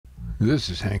This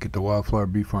is Hank at the Wildflower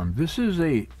Bee Farm. This is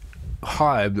a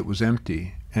hive that was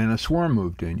empty and a swarm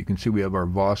moved in. You can see we have our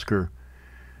Vosker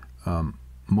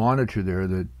monitor there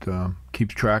that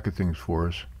keeps track of things for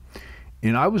us.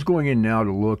 And I was going in now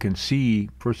to look and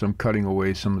see, first I'm cutting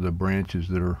away some of the branches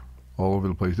that are all over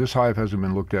the place. This hive hasn't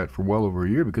been looked at for well over a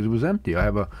year because it was empty.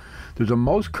 There's a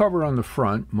mouse cover on the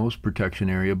front, mouse protection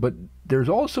area, but there's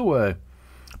also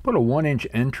about a 1-inch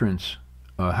entrance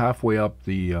halfway up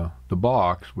the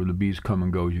box where the bees come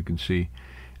and go, as you can see.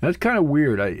 And that's kind of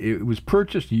weird. It was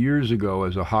purchased years ago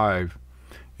as a hive,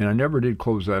 and I never did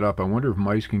close that up. I wonder if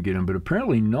mice can get in, but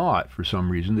apparently not for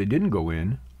some reason. They didn't go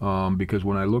in because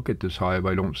when I look at this hive,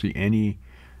 I don't see any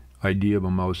idea of a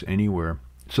mouse anywhere.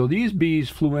 So these bees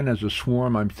flew in as a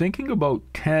swarm. I'm thinking about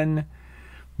 10,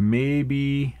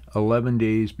 maybe 11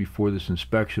 days before this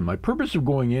inspection. My purpose of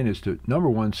going in is to, number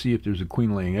one, see if there's a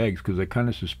queen laying eggs, because I kind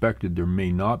of suspected there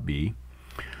may not be,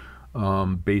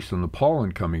 based on the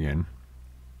pollen coming in.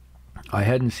 I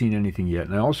hadn't seen anything yet.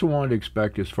 And I also wanted to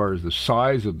inspect as far as the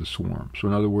size of the swarm. So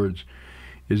in other words,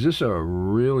 is this a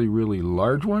really, really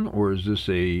large one, or is this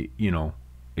a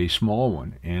small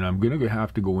one? And I'm going to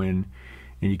have to go in,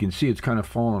 and you can see it's kind of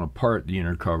falling apart, the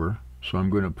inner cover. So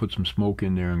I'm going to put some smoke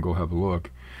in there and go have a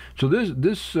look. So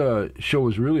this show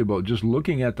is really about just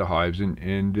looking at the hives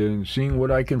and seeing what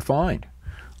I can find.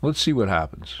 Let's see what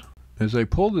happens. As I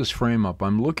pull this frame up,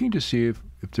 I'm looking to see if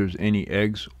there's any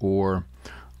eggs or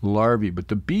larvae, but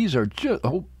the bees are just,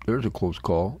 oh, there's a close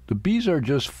call. The bees are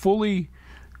just fully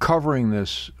covering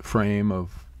this frame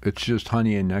of, it's just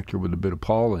honey and nectar with a bit of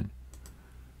pollen.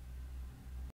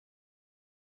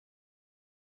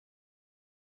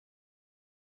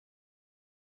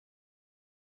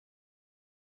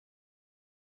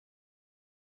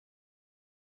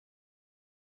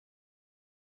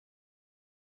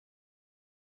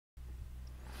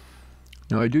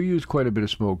 Now I do use quite a bit of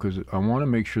smoke because I want to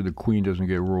make sure the queen doesn't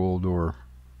get rolled or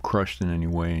crushed in any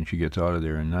way and she gets out of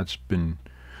there, and that's been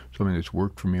something that's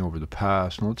worked for me over the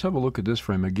past. And let's have a look at this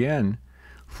frame again,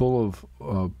 full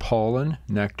of pollen,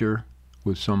 nectar,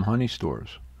 with some honey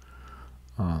stores.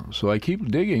 So I keep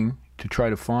digging to try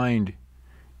to find,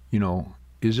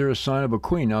 is there a sign of a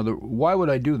queen? Now, why would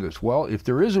I do this? Well, if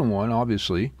there isn't one,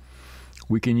 obviously,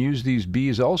 we can use these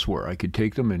bees elsewhere. I could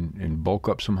take them and bulk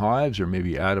up some hives, or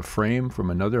maybe add a frame from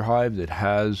another hive that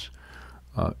has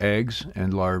eggs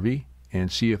and larvae, and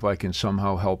see if I can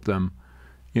somehow help them,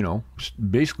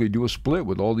 basically do a split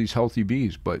with all these healthy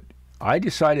bees. But I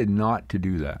decided not to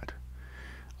do that.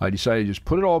 I decided to just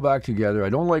put it all back together. I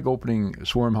don't like opening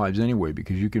swarm hives anyway,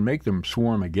 because you can make them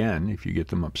swarm again if you get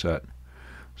them upset.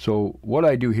 So what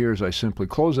I do here is I simply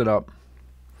close it up.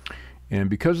 And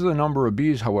because of the number of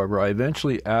bees, however, I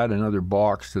eventually add another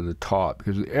box to the top,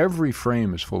 because every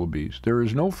frame is full of bees. There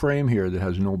is no frame here that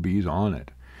has no bees on it.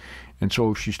 And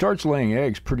so if she starts laying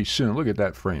eggs pretty soon, look at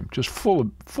that frame, just full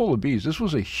of bees. This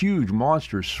was a huge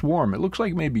monstrous swarm. It looks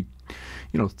like maybe,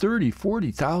 30,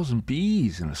 40,000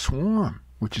 bees in a swarm,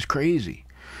 which is crazy.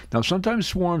 Now, sometimes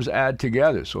swarms add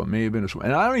together, so it may have been a swarm.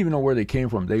 And I don't even know where they came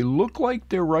from. They look like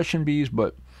they're Russian bees,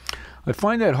 but I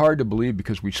find that hard to believe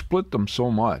because we split them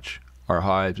so much. Our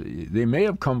hives, they may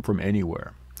have come from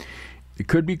anywhere. It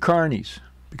could be carnies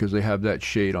because they have that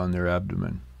shade on their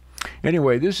abdomen.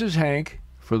 Anyway, this is Hank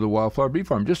for the Wildflower Bee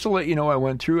Farm. Just to let you know, I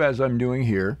went through, as I'm doing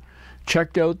here,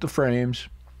 checked out the frames,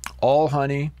 all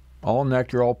honey, all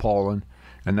nectar, all pollen,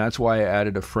 and that's why I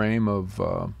added a frame a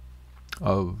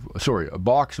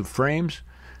box of frames.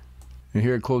 And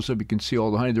here at close up, you can see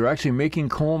all the honey. They're actually making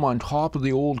comb on top of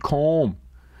the old comb.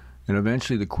 And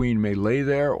eventually the queen may lay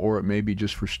there, or it may be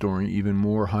just for storing even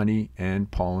more honey and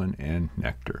pollen and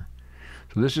nectar.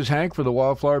 So this is Hank for the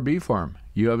Wildflower Bee Farm.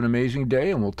 You have an amazing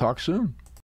day, and we'll talk soon.